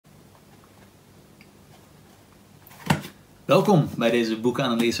Welkom bij deze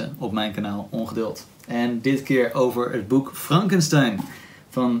boekanalyse op mijn kanaal Ongeduld. En dit keer over het boek Frankenstein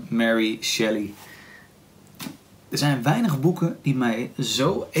van Mary Shelley. Er zijn weinig boeken die mij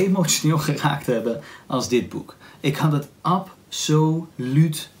zo emotioneel geraakt hebben als dit boek. Ik had het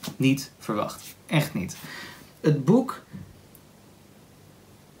absoluut niet verwacht. Echt niet. Het boek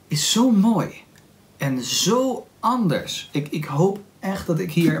is zo mooi en zo anders. Ik hoop echt dat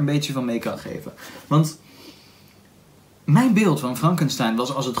ik hier een beetje van mee kan geven. Want mijn beeld van Frankenstein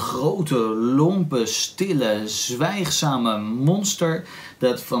was als het grote, lompe, stille, zwijgzame monster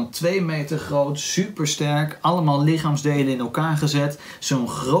dat van 2 meter groot, supersterk, allemaal lichaamsdelen in elkaar gezet, zo'n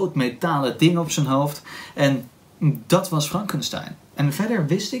groot metalen ding op zijn hoofd. En dat was Frankenstein. En verder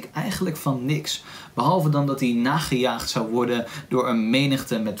wist ik eigenlijk van niks. Behalve dan dat hij nagejaagd zou worden door een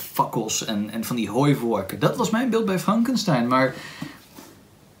menigte met fakkels en van die hooivorken. Dat was mijn beeld bij Frankenstein. Maar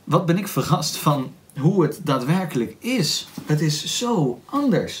wat ben ik verrast van hoe het daadwerkelijk is. Het is zo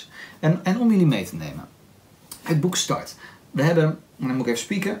anders. En om jullie mee te nemen. Het boek start. We hebben, en dan moet ik even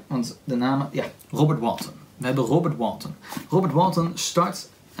spieken, want de namen, ja, Robert Walton. We hebben Robert Walton. Robert Walton start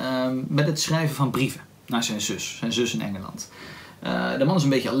met het schrijven van brieven naar zijn zus in Engeland. De man is een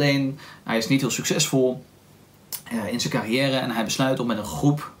beetje alleen, hij is niet heel succesvol in zijn carrière en hij besluit om met een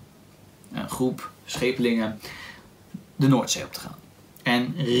groep schepelingen de Noordzee op te gaan.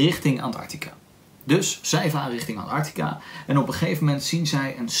 En richting Antarctica. Dus zij varen richting Antarctica en op een gegeven moment zien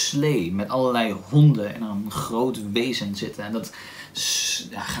zij een slee met allerlei honden en een groot wezen zitten. En dat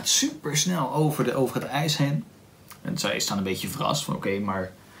gaat super snel over het ijs heen. En zij staan een beetje verrast van oké,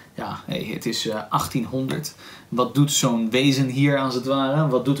 maar ja, het is 1800. Wat doet zo'n wezen hier als het ware?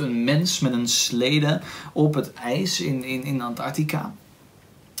 Wat doet een mens met een slede op het ijs in Antarctica?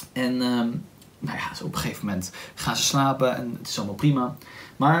 En op een gegeven moment gaan ze slapen en het is allemaal prima.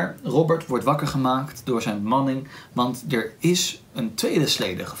 Maar Robert wordt wakker gemaakt door zijn bemanning, want er is een tweede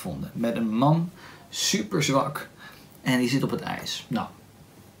slede gevonden met een man, super zwak, en die zit op het ijs. Nou,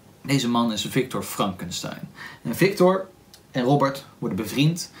 deze man is Victor Frankenstein. En Victor en Robert worden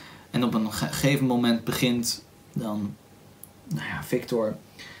bevriend en op een gegeven moment begint dan Victor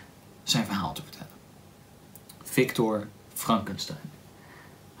zijn verhaal te vertellen. Victor Frankenstein.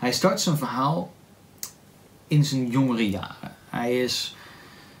 Hij start zijn verhaal in zijn jongere jaren. Hij is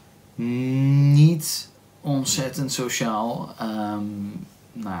niet ontzettend sociaal.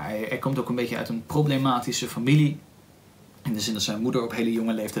 Hij komt ook een beetje uit een problematische familie. In de zin dat zijn moeder op hele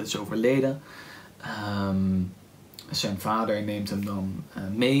jonge leeftijd is overleden. Zijn vader neemt hem dan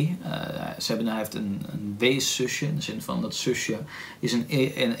mee. Hij heeft een weeszusje. In de zin van dat zusje is een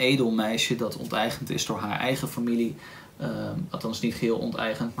edel meisje dat onteigend is door haar eigen familie. Althans niet geheel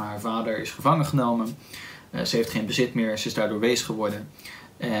onteigend, maar haar vader is gevangen genomen. Ze heeft geen bezit meer, ze is daardoor wees geworden.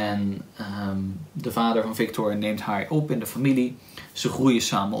 En de vader van Victor neemt haar op in de familie. Ze groeien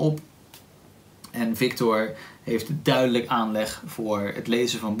samen op. En Victor heeft duidelijk aanleg voor het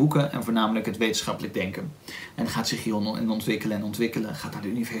lezen van boeken en voornamelijk het wetenschappelijk denken. En gaat zich hier ontwikkelen. Gaat naar de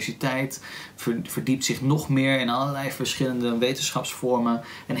universiteit, verdiept zich nog meer in allerlei verschillende wetenschapsvormen.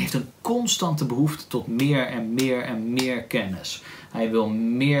 En heeft een constante behoefte tot meer en meer en meer kennis. Hij wil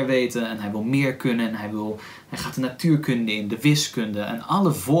meer weten en hij wil meer kunnen. En hij gaat de natuurkunde in, de wiskunde en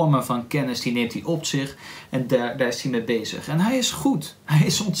alle vormen van kennis die neemt hij op zich. En daar is hij mee bezig. En hij is goed. Hij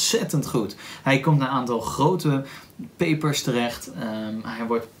is ontzettend goed. Hij komt naar een aantal grote papers terecht. Hij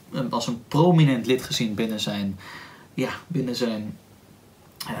wordt als een prominent lid gezien binnen zijn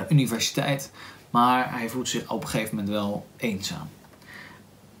universiteit. Maar hij voelt zich op een gegeven moment wel eenzaam.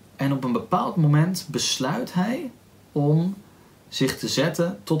 En op een bepaald moment besluit hij om zich te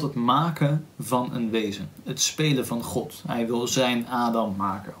zetten tot het maken van een wezen. Het spelen van God. Hij wil zijn Adam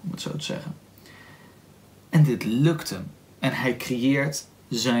maken, om het zo te zeggen. En dit lukt hem. En hij creëert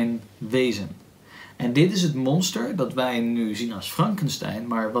zijn wezen. En dit is het monster dat wij nu zien als Frankenstein,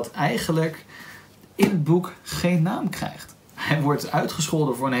 maar wat eigenlijk in het boek geen naam krijgt. Hij wordt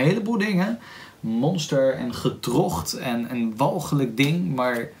uitgescholden voor een heleboel dingen. Monster en gedrocht en een walgelijk ding,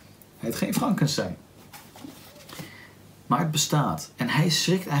 maar hij heet geen Frankenstein. Maar het bestaat. En hij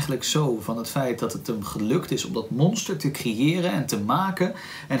schrikt eigenlijk zo van het feit dat het hem gelukt is om dat monster te creëren en te maken.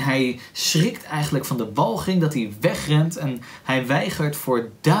 En hij schrikt eigenlijk van de walging dat hij wegrent. En hij weigert voor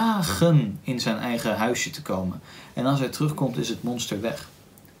dagen in zijn eigen huisje te komen. En als hij terugkomt is het monster weg.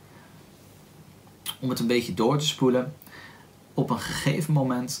 Om het een beetje door te spoelen. Op een gegeven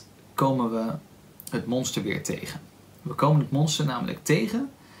moment komen we het monster weer tegen. We komen het monster namelijk tegen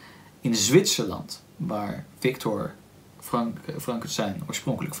in Zwitserland. Waar Victor Frankenstein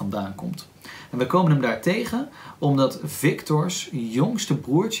oorspronkelijk vandaan komt. En we komen hem daar tegen omdat Victors jongste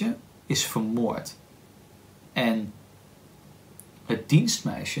broertje is vermoord. En Het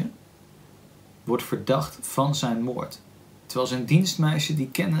dienstmeisje wordt verdacht van zijn moord. Terwijl zijn dienstmeisje,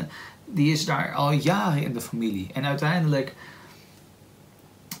 die is daar al jaren in de familie. En uiteindelijk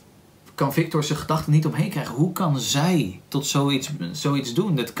kan Victor zijn gedachten niet omheen krijgen. Hoe kan zij tot zoiets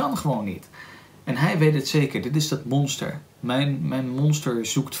doen? Dat kan gewoon niet. En hij weet het zeker. Dit is dat monster. Mijn monster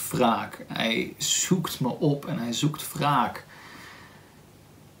zoekt wraak. Hij zoekt me op en hij zoekt wraak.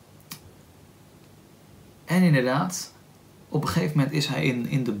 En inderdaad, op een gegeven moment is hij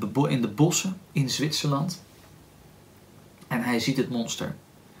in de bossen in Zwitserland. En hij ziet het monster.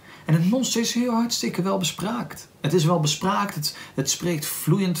 En het monster is heel hartstikke wel bespraakt. Het is wel bespraakt. Het spreekt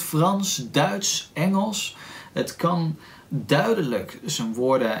vloeiend Frans, Duits, Engels. Het kan duidelijk zijn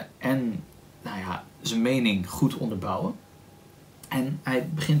woorden en zijn mening goed onderbouwen. En hij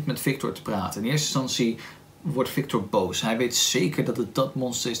begint met Victor te praten. In eerste instantie wordt Victor boos. Hij weet zeker dat het dat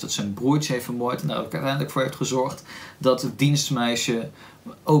monster is dat zijn broertje heeft vermoord. En daar ook uiteindelijk voor heeft gezorgd dat het dienstmeisje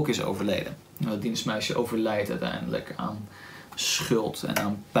ook is overleden. Het dienstmeisje overlijdt uiteindelijk aan schuld en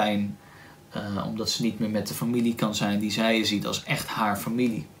aan pijn. Omdat ze niet meer met de familie kan zijn die zij ziet als echt haar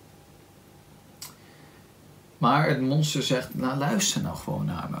familie. Maar het monster zegt, luister nou gewoon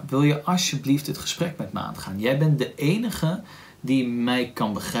naar me. Wil je alsjeblieft het gesprek met me aangaan? Jij bent de enige die mij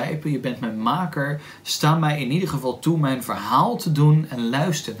kan begrijpen. Je bent mijn maker. Sta mij in ieder geval toe mijn verhaal te doen en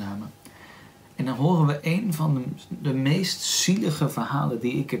luister naar me. En dan horen we een van de meest zielige verhalen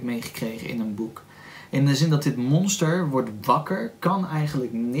die ik heb meegekregen in een boek. In de zin dat dit monster wordt wakker, kan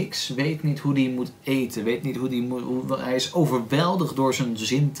eigenlijk niks, weet niet hoe hij moet eten, weet niet hij is overweldigd door zijn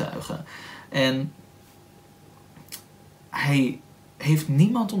zintuigen. En hij heeft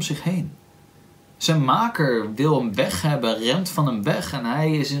niemand om zich heen. Zijn maker wil hem weg hebben, rent van hem weg en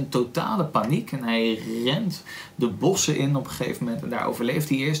hij is in totale paniek. En hij rent de bossen in op een gegeven moment. En daar overleeft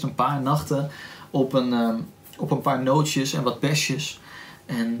hij eerst een paar nachten op een paar nootjes en wat besjes.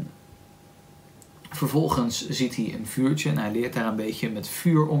 En vervolgens ziet hij een vuurtje en hij leert daar een beetje met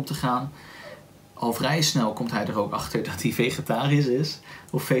vuur om te gaan. Al vrij snel komt hij er ook achter dat hij vegetarisch is.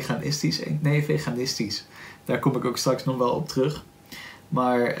 Of veganistisch. Nee, veganistisch. Daar kom ik ook straks nog wel op terug.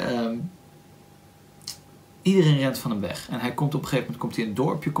 Maar iedereen rent van hem weg. En hij komt op een gegeven moment een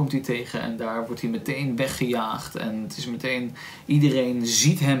dorpje tegen. En daar wordt hij meteen weggejaagd. En het is meteen, iedereen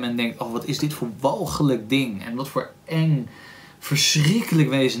ziet hem en denkt, oh wat is dit voor walgelijk ding. En wat voor eng, verschrikkelijk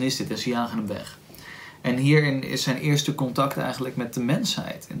wezen is dit. En ze jagen hem weg. En hierin is zijn eerste contact eigenlijk met de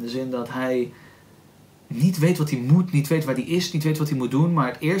mensheid. In de zin dat hij niet weet wat hij moet, niet weet waar hij is, niet weet wat hij moet doen. Maar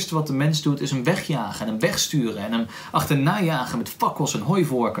het eerste wat de mens doet is hem wegjagen en hem wegsturen. En hem achterna jagen met fakkels en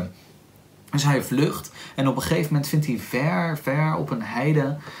hooivorken. Dus hij vlucht. En op een gegeven moment vindt hij ver op een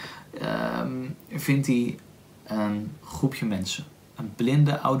heide vindt hij een groepje mensen. Een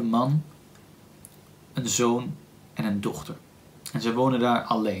blinde oude man, een zoon en een dochter. En ze wonen daar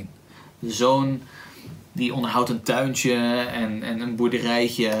alleen. De zoon die onderhoudt een tuintje en een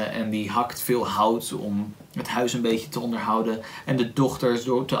boerderijtje en die hakt veel hout om het huis een beetje te onderhouden. En de dochter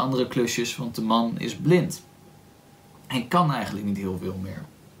doet de andere klusjes, want de man is blind. Hij kan eigenlijk niet heel veel meer.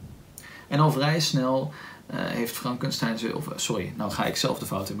 En al vrij snel heeft Frankenstein, nou ga ik zelf de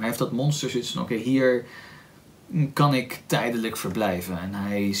fout in, maar heeft dat monster zoiets van, oké, hier kan ik tijdelijk verblijven. En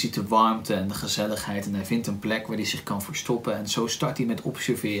hij ziet de warmte en de gezelligheid en hij vindt een plek waar hij zich kan verstoppen. En zo start hij met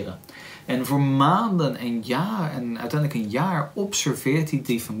observeren. En voor maanden en jaar en uiteindelijk een jaar observeert hij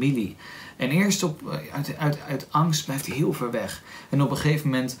die familie. En eerst uit angst blijft hij heel ver weg. En op een gegeven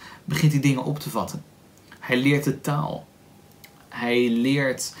moment begint hij dingen op te vatten. Hij leert de taal. Hij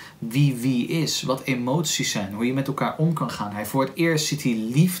leert wie is, wat emoties zijn, hoe je met elkaar om kan gaan. Voor het eerst ziet hij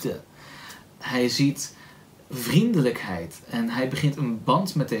liefde. Hij ziet vriendelijkheid. En hij begint een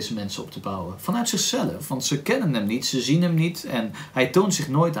band met deze mensen op te bouwen. Vanuit zichzelf. Want ze kennen hem niet, ze zien hem niet. En hij toont zich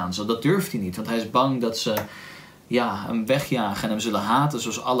nooit aan ze. Dat durft hij niet. Want hij is bang dat ze hem wegjagen en hem zullen haten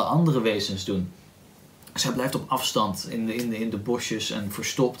zoals alle andere wezens doen. Dus hij blijft op afstand in de bosjes en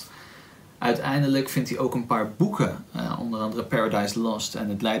verstopt. Uiteindelijk vindt hij ook een paar boeken, onder andere Paradise Lost en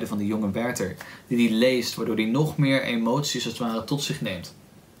Het lijden van de jonge Werther, die hij leest, waardoor hij nog meer emoties als het ware tot zich neemt.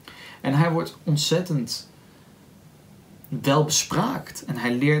 En hij wordt ontzettend wel bespraakt en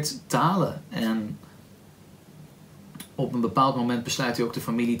hij leert talen. En op een bepaald moment besluit hij ook de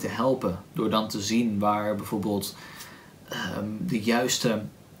familie te helpen, door dan te zien waar bijvoorbeeld de juiste,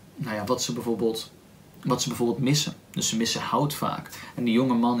 wat ze bijvoorbeeld missen. Dus ze missen hout vaak. En die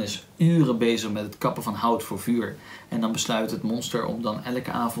jonge man is uren bezig met het kappen van hout voor vuur. En dan besluit het monster om dan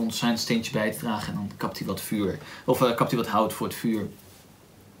elke avond zijn steentje bij te dragen. En dan kapt hij wat vuur. Of kapt hij wat hout voor het vuur.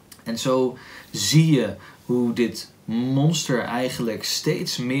 En zo zie je hoe dit monster eigenlijk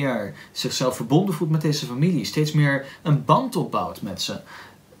steeds meer zichzelf verbonden voelt met deze familie. Steeds meer een band opbouwt met ze.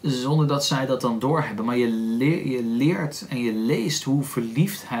 Zonder dat zij dat dan doorhebben. Maar je leert en je leest hoe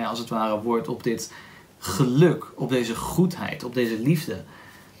verliefd hij als het ware wordt op dit geluk. Op deze goedheid. Op deze liefde.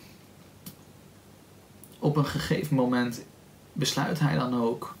 Op een gegeven moment besluit hij dan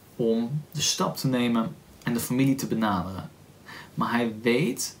ook om de stap te nemen en de familie te benaderen. Maar hij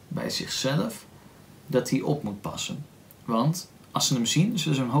weet bij zichzelf dat hij op moet passen. Want als ze hem zien,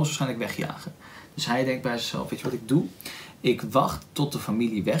 zullen ze hem hoogstwaarschijnlijk wegjagen. Dus hij denkt bij zichzelf, weet je wat ik doe? Ik wacht tot de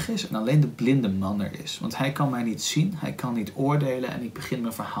familie weg is en alleen de blinde man er is. Want hij kan mij niet zien, hij kan niet oordelen en ik begin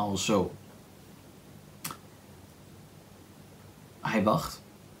mijn verhaal zo. Hij wacht.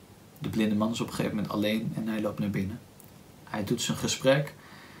 De blinde man is op een gegeven moment alleen en hij loopt naar binnen. Hij doet zijn gesprek.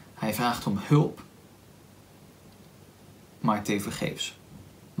 Hij vraagt om hulp. Maar tevergeefs.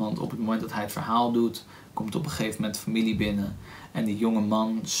 Want op het moment dat hij het verhaal doet, komt op een gegeven moment de familie binnen. En die jonge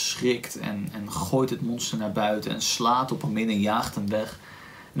man schrikt en gooit het monster naar buiten en slaat op hem in en jaagt hem weg.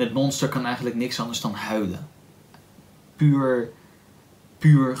 En het monster kan eigenlijk niks anders dan huilen.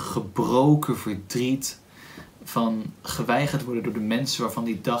 Puur gebroken verdriet van geweigerd worden door de mensen waarvan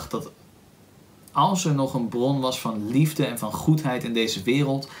hij dacht dat als er nog een bron was van liefde en van goedheid in deze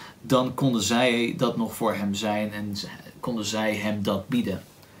wereld, dan konden zij dat nog voor hem zijn en konden zij hem dat bieden.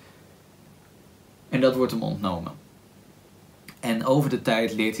 En dat wordt hem ontnomen. En over de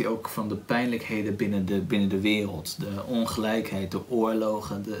tijd leert hij ook van de pijnlijkheden binnen de wereld. De ongelijkheid, de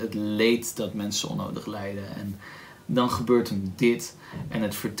oorlogen, het leed dat mensen onnodig lijden. En dan gebeurt hem dit. En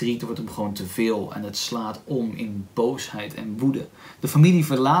het verdriet wordt hem gewoon te veel. En het slaat om in boosheid en woede. De familie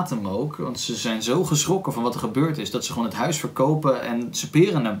verlaat hem ook. Want ze zijn zo geschrokken van wat er gebeurd is. Dat ze gewoon het huis verkopen en ze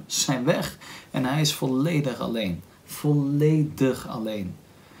peren hem. Ze zijn weg. En hij is volledig alleen. Volledig alleen.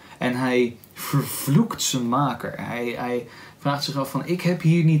 En hij vervloekt zijn maker. Hij vraagt zich af van, ik heb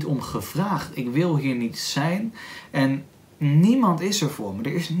hier niet om gevraagd. Ik wil hier niet zijn. En niemand is er voor me.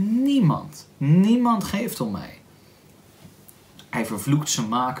 Er is niemand. Niemand geeft om mij. Hij vervloekt zijn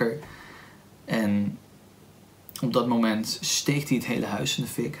maker. En op dat moment steekt hij het hele huis in de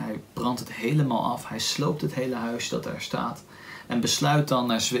fik. Hij brandt het helemaal af. Hij sloopt het hele huis dat daar staat. En besluit dan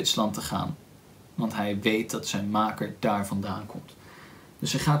naar Zwitserland te gaan. Want hij weet dat zijn maker daar vandaan komt.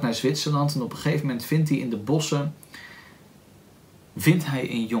 Dus hij gaat naar Zwitserland en op een gegeven moment vindt hij in de bossen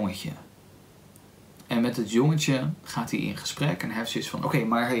een jongetje. En met het jongetje gaat hij in gesprek en hij heeft zoiets van, oké,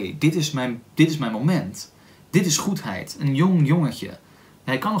 maar hey, dit is mijn moment. Dit is goedheid. Een jong jongetje.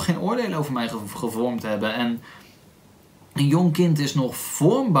 Hij kan nog geen oordeel over mij gevormd hebben. En een jong kind is nog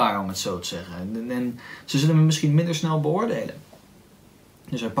vormbaar, om het zo te zeggen. En ze zullen me misschien minder snel beoordelen.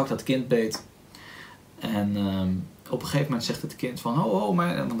 Dus hij pakt dat kind beet. En op een gegeven moment zegt het kind van,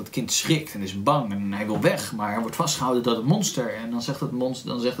 maar, want het kind schrikt en is bang en hij wil weg, maar hij wordt vastgehouden door het monster. En dan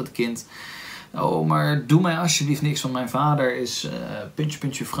zegt het kind, maar doe mij alsjeblieft niks, want mijn vader is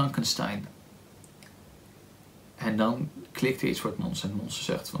puntje Frankenstein. En dan klikt er iets voor het monster en het monster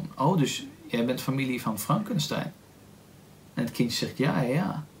zegt van, dus jij bent familie van Frankenstein. En het kindje zegt,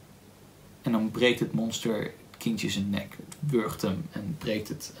 ja. En dan breekt het monster het kindje zijn nek, wurgt hem en breekt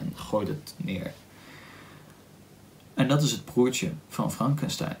het en gooit het neer. En dat is het broertje van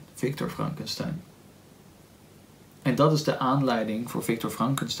Frankenstein, Victor Frankenstein. En dat is de aanleiding voor Victor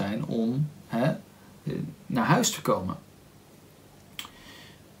Frankenstein om naar huis te komen.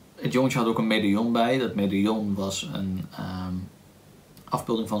 Het jongetje had ook een medaillon bij. Dat medaillon was een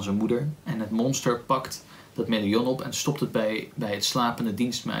afbeelding van zijn moeder. En het monster pakt dat medaillon op en stopt het bij het slapende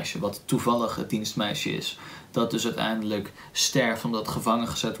dienstmeisje. Wat toevallig het dienstmeisje is. Dat dus uiteindelijk sterft omdat gevangen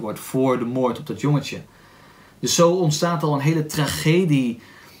gezet wordt voor de moord op dat jongetje. Dus zo ontstaat al een hele tragedie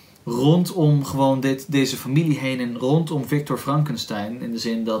rondom gewoon deze familie heen en rondom Victor Frankenstein. In de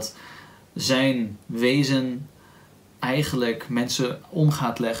zin dat zijn wezen eigenlijk mensen om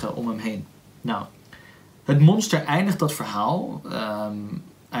gaat leggen om hem heen. Nou, het monster eindigt dat verhaal.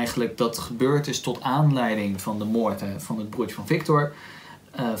 Eigenlijk dat gebeurd is tot aanleiding van de moord van het broertje van Victor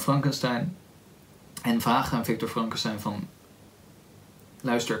Frankenstein. En vraagt aan Victor Frankenstein van,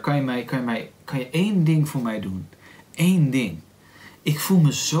 luister, kan je één ding voor mij doen? Eén ding. Ik voel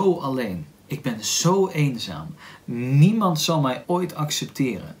me zo alleen. Ik ben zo eenzaam. Niemand zal mij ooit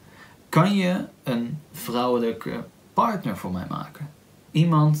accepteren. Kan je een vrouwelijke partner voor mij maken?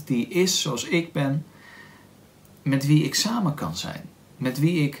 Iemand die is zoals ik ben, met wie ik samen kan zijn. Met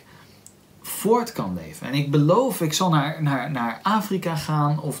wie ik voort kan leven. En ik beloof, ik zal naar Afrika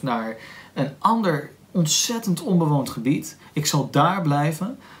gaan of naar een ander ontzettend onbewoond gebied. Ik zal daar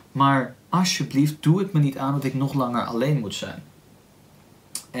blijven, maar alsjeblieft doe het me niet aan dat ik nog langer alleen moet zijn.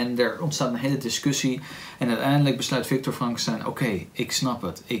 En er ontstaat een hele discussie. En uiteindelijk besluit Victor Frankenstein, oké, ik snap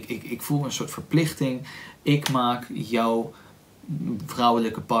het. Ik voel een soort verplichting. Ik maak jouw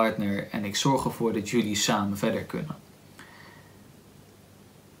vrouwelijke partner en ik zorg ervoor dat jullie samen verder kunnen.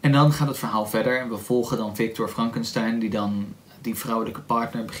 En dan gaat het verhaal verder en we volgen dan Victor Frankenstein die dan die vrouwelijke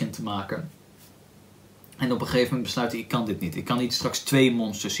partner begint te maken. En op een gegeven moment besluit hij, ik kan dit niet. Ik kan niet straks 2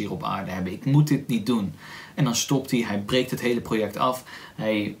 monsters hier op aarde hebben. Ik moet dit niet doen. En dan stopt hij breekt het hele project af.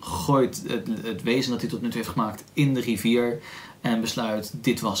 Hij gooit het wezen dat hij tot nu toe heeft gemaakt in de rivier. En besluit,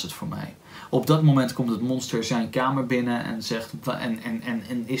 dit was het voor mij. Op dat moment komt het monster zijn kamer binnen en zegt,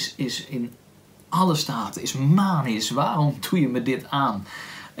 en is in alle staten, is manisch. Waarom doe je me dit aan?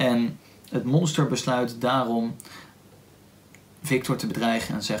 En het monster besluit daarom Victor te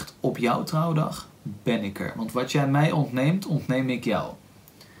bedreigen en zegt, op jouw trouwdag ben ik er. Want wat jij mij ontneemt, ontneem ik jou.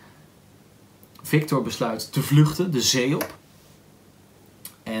 Victor besluit te vluchten, de zee op.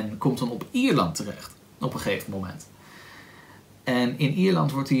 En komt dan op Ierland terecht. Op een gegeven moment. En in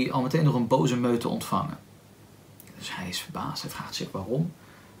Ierland wordt hij al meteen door een boze meute ontvangen. Dus hij is verbaasd. Hij vraagt zich waarom.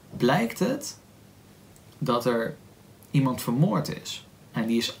 Blijkt het dat er iemand vermoord is. En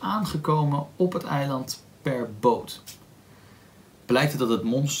die is aangekomen op het eiland per boot. Blijkt het dat het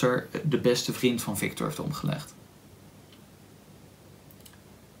monster de beste vriend van Victor heeft omgelegd.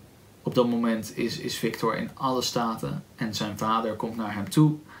 Op dat moment is Victor in alle staten en zijn vader komt naar hem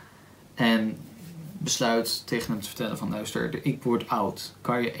toe en besluit tegen hem te vertellen van luister, ik word oud.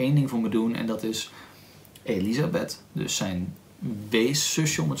 Kan je 1 ding voor me doen en dat is Elisabeth, dus zijn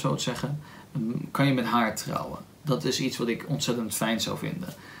weeszusje om het zo te zeggen, kan je met haar trouwen. Dat is iets wat ik ontzettend fijn zou vinden.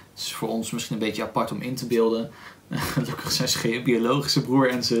 Het is voor ons misschien een beetje apart om in te beelden. Gelukkig zijn ze geen biologische broer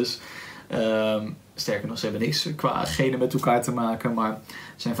en zus. Sterker nog, ze hebben niks qua genen met elkaar te maken. Maar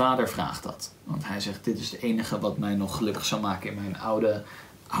zijn vader vraagt dat. Want hij zegt, dit is het enige wat mij nog gelukkig zou maken in mijn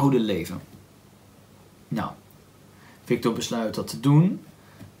oude leven. Nou, Victor besluit dat te doen.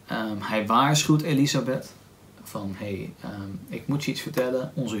 Hij waarschuwt Elisabeth. Van, ik moet je iets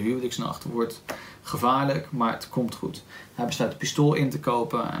vertellen. Onze huwelijksnacht wordt gevaarlijk, maar het komt goed. Hij besluit een pistool in te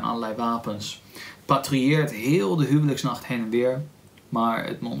kopen en allerlei wapens. Patrouilleert heel de huwelijksnacht heen en weer. Maar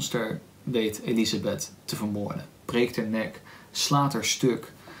het monster weet Elisabeth te vermoorden. Breekt haar nek, slaat haar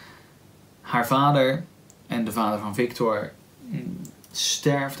stuk. Haar vader en de vader van Victor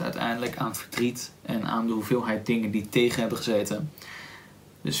sterft uiteindelijk aan verdriet en aan de hoeveelheid dingen die tegen hebben gezeten.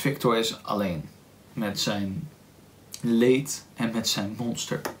 Dus Victor is alleen met zijn leed en met zijn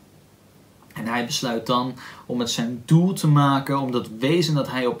monster. En hij besluit dan om het zijn doel te maken om dat wezen dat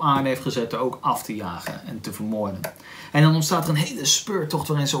hij op aarde heeft gezet er ook af te jagen en te vermoorden. En dan ontstaat er een hele speurtocht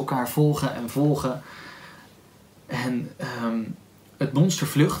waarin ze elkaar volgen en volgen. En het monster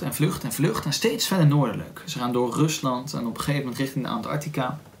vlucht en vlucht en vlucht en steeds verder noordelijk. Ze gaan door Rusland en op een gegeven moment richting de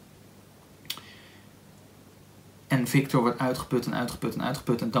Antarctica. En Victor wordt uitgeput en uitgeput en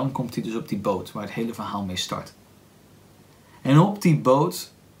uitgeput en dan komt hij dus op die boot waar het hele verhaal mee start. En op die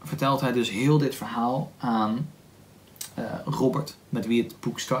boot vertelt hij dus heel dit verhaal aan Robert, met wie het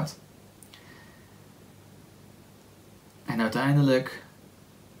boek start. En uiteindelijk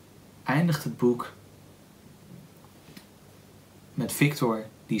eindigt het boek met Victor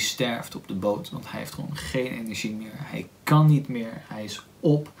die sterft op de boot, want hij heeft gewoon geen energie meer. Hij kan niet meer, hij is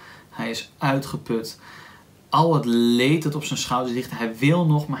op, hij is uitgeput. Al het leed dat op zijn schouders ligt, hij wil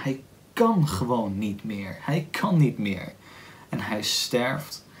nog, maar hij kan gewoon niet meer. Hij kan niet meer. En hij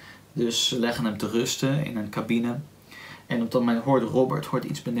sterft. Dus ze leggen hem te rusten in een cabine. En op dat moment hoort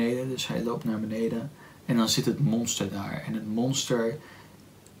iets beneden. Dus hij loopt naar beneden. En dan zit het monster daar. En het monster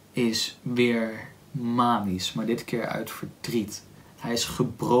is weer manisch. Maar dit keer uit verdriet. Hij is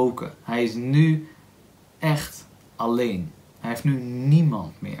gebroken. Hij is nu echt alleen. Hij heeft nu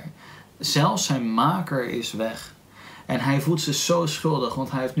niemand meer. Zelfs zijn maker is weg. En hij voelt zich zo schuldig.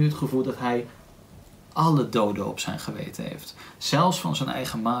 Want hij heeft nu het gevoel dat hij alle doden op zijn geweten heeft. Zelfs van zijn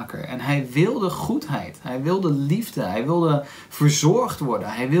eigen maker. En hij wilde goedheid. Hij wilde liefde. Hij wilde verzorgd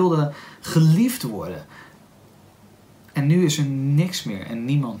worden. Hij wilde geliefd worden. En nu is er niks meer en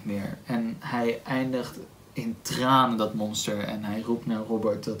niemand meer. En hij eindigt in tranen, dat monster. En hij roept naar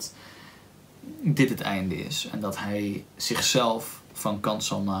Robert dat dit het einde is. En dat hij zichzelf van kant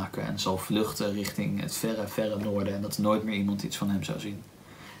zal maken en zal vluchten richting het verre, verre noorden. En dat nooit meer iemand iets van hem zou zien.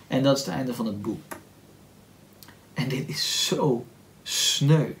 En dat is het einde van het boek. En dit is zo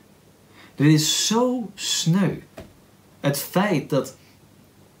sneu. Dit is zo sneu. Het feit dat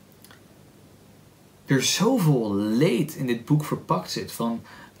er zoveel leed in dit boek verpakt zit. Van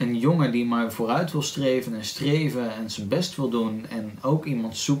een jongen die maar vooruit wil streven en zijn best wil doen. En ook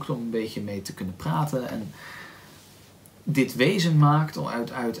iemand zoekt om een beetje mee te kunnen praten. En dit wezen maakt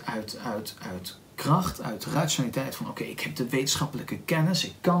uit kracht, uit rationaliteit. Van oké, ik heb de wetenschappelijke kennis,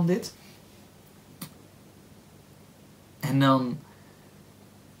 ik kan dit. En dan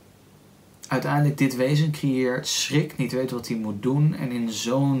uiteindelijk dit wezen creëert, schrikt, niet weet wat hij moet doen. En in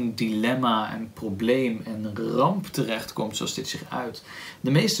zo'n dilemma en probleem en ramp terechtkomt zoals dit zich uit.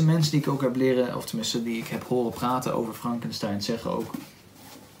 De meeste mensen die ik ook heb leren, of tenminste die ik heb horen praten over Frankenstein, zeggen ook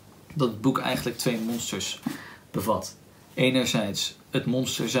dat het boek eigenlijk 2 monsters bevat. Enerzijds het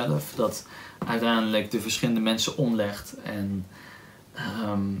monster zelf, dat uiteindelijk de verschillende mensen omlegt en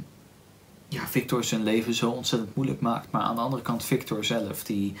Victor zijn leven zo ontzettend moeilijk maakt. Maar aan de andere kant Victor zelf,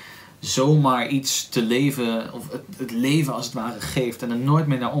 die zomaar iets te leven, of het leven als het ware geeft en er nooit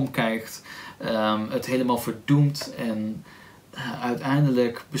meer naar omkijkt, het helemaal verdoemt en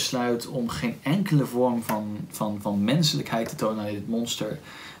uiteindelijk besluit om geen enkele vorm van menselijkheid te tonen aan dit monster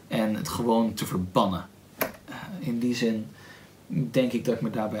en het gewoon te verbannen. In die zin denk ik dat ik me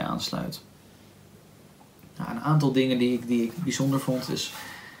daarbij aansluit. Nou, een aantal dingen die ik bijzonder vond is,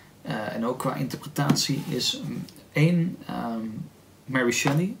 en ook qua interpretatie, is Mary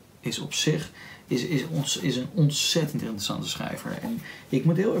Shelley is op zich is een ontzettend interessante schrijver. En ik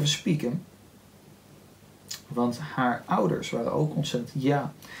moet heel even spieken, want haar ouders waren ook ontzettend,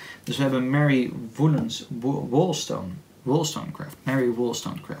 Dus we hebben Mary Wollstonecraft. Mary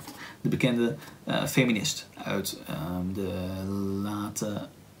Wollstonecraft, de bekende feminist uit de late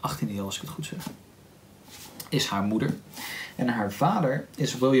 18e eeuw, als ik het goed zeg, is haar moeder. En haar vader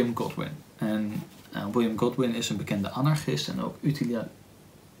is William Godwin. En William Godwin is een bekende anarchist en ook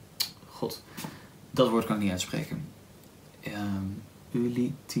dat woord kan ik niet uitspreken.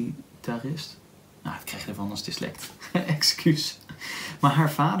 Utilitarist? Nou, dat krijg je ervan als dyslect. Excuus. Maar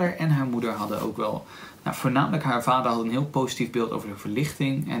haar vader en haar moeder hadden ook wel, voornamelijk haar vader had een heel positief beeld over de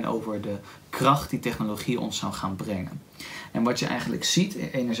verlichting en over de kracht die technologie ons zou gaan brengen. En wat je eigenlijk ziet,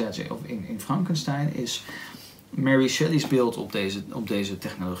 enerzijds in Frankenstein, is Mary Shelley's beeld op deze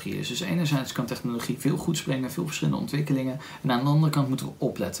technologie. Dus enerzijds kan technologie veel goeds brengen, veel verschillende ontwikkelingen. En aan de andere kant moeten we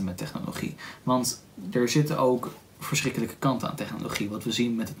opletten met technologie. Want er zitten ook verschrikkelijke kanten aan technologie. Wat we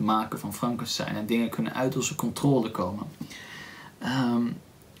zien met het maken van Frankenstein. En dingen kunnen uit onze controle komen.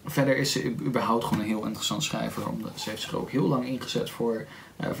 Verder is ze überhaupt gewoon een heel interessant schrijver. Omdat ze heeft zich ook heel lang ingezet voor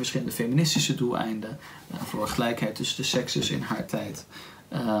verschillende feministische doeleinden. Voor gelijkheid tussen de sekses in haar tijd.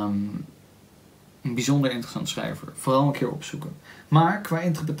 Een bijzonder interessant schrijver. Vooral een keer opzoeken. Maar qua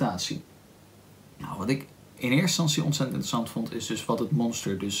interpretatie. Nou, wat ik in eerste instantie ontzettend interessant vond, is dus wat het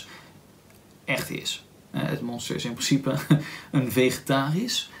monster dus echt is. Het monster is in principe een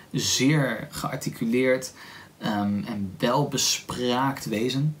vegetarisch, zeer gearticuleerd en welbespraakt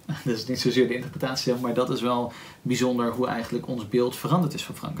wezen. Dat is niet zozeer de interpretatie, maar dat is wel bijzonder hoe eigenlijk ons beeld veranderd is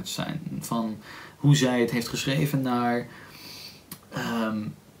van Frankenstein. Van hoe zij het heeft geschreven naar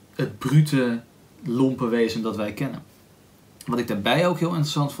het brute, lompe wezen dat wij kennen. Wat ik daarbij ook heel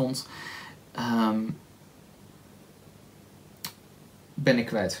interessant vond, ben ik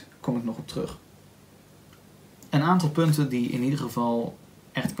kwijt. Kom ik nog op terug. Een aantal punten die in ieder geval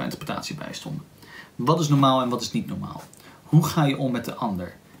echt qua interpretatie bijstonden. Wat is normaal en wat is niet normaal? Hoe ga je om met de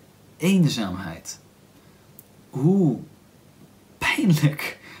ander? Eenzaamheid. Hoe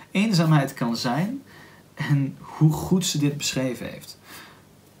pijnlijk eenzaamheid kan zijn en hoe goed ze dit beschreven heeft.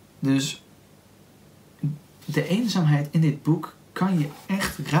 Dus de eenzaamheid in dit boek kan je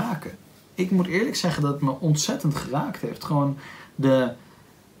echt raken. Ik moet eerlijk zeggen dat het me ontzettend geraakt heeft. Gewoon de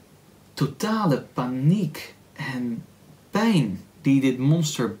totale paniek en pijn die dit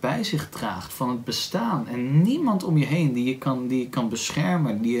monster bij zich draagt van het bestaan. En niemand om je heen die je kan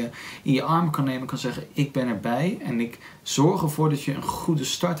beschermen, die je in je arm kan nemen, kan zeggen: ik ben erbij en ik zorg ervoor dat je een goede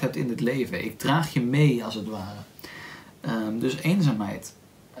start hebt in het leven. Ik draag je mee, als het ware. Dus eenzaamheid.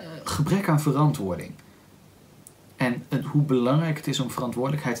 Gebrek aan verantwoording. En hoe belangrijk het is om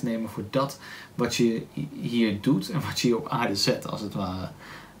verantwoordelijkheid te nemen voor dat wat je hier doet en wat je hier op aarde zet, als het ware.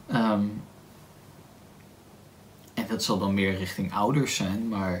 En dat zal dan meer richting ouders zijn,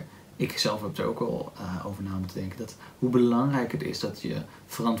 maar ik zelf heb er ook wel over na moeten denken. Dat hoe belangrijk het is dat je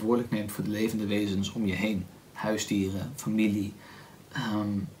verantwoordelijk neemt voor de levende wezens om je heen. Huisdieren, familie.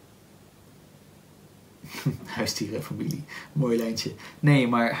 Huisdieren en familie. Mooi lijntje. Nee,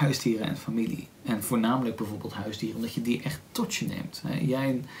 maar huisdieren en familie. En voornamelijk bijvoorbeeld huisdieren, omdat je die echt tot je neemt.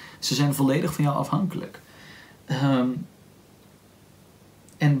 Ze zijn volledig van jou afhankelijk.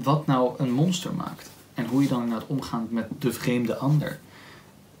 En wat nou een monster maakt. En hoe je dan inderdaad omgaat met de vreemde ander.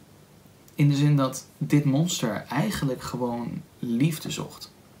 In de zin dat dit monster eigenlijk gewoon liefde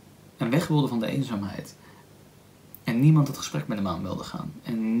zocht. En weg wilde van de eenzaamheid. En niemand het gesprek met hem aan wilde gaan.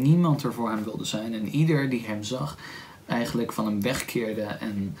 En niemand er voor hem wilde zijn. En ieder die hem zag, eigenlijk van hem wegkeerde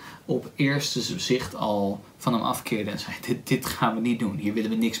en op eerste zicht al van hem afkeerde en zei, dit gaan we niet doen, hier willen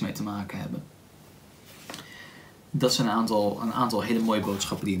we niks mee te maken hebben. Dat zijn een aantal hele mooie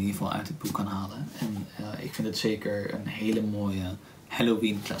boodschappen die je in ieder geval uit het boek kan halen. En ik vind het zeker een hele mooie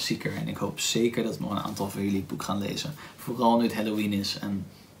Halloween klassieker. En ik hoop zeker dat nog een aantal van jullie het boek gaan lezen. Vooral nu het Halloween is. En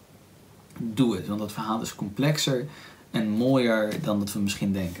doe het, want het verhaal is complexer en mooier dan dat we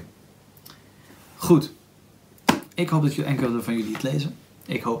misschien denken. Goed. Ik hoop dat enkele van jullie het lezen.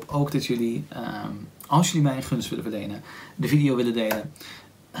 Ik hoop ook dat jullie, als jullie mij een gunst willen verlenen, de video willen delen,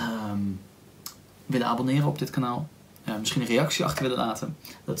 willen abonneren op dit kanaal. Misschien een reactie achter willen laten.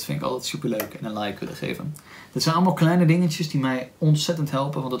 Dat vind ik altijd super leuk. En een like willen geven. Dit zijn allemaal kleine dingetjes die mij ontzettend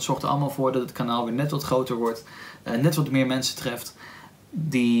helpen. Want het zorgt er allemaal voor dat het kanaal weer net wat groter wordt. Net wat meer mensen treft.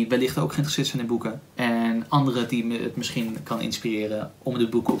 Die wellicht ook geïnteresseerd zijn in boeken. En anderen die het misschien kan inspireren om de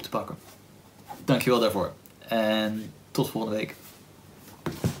boeken op te pakken. Dankjewel daarvoor. En tot volgende week.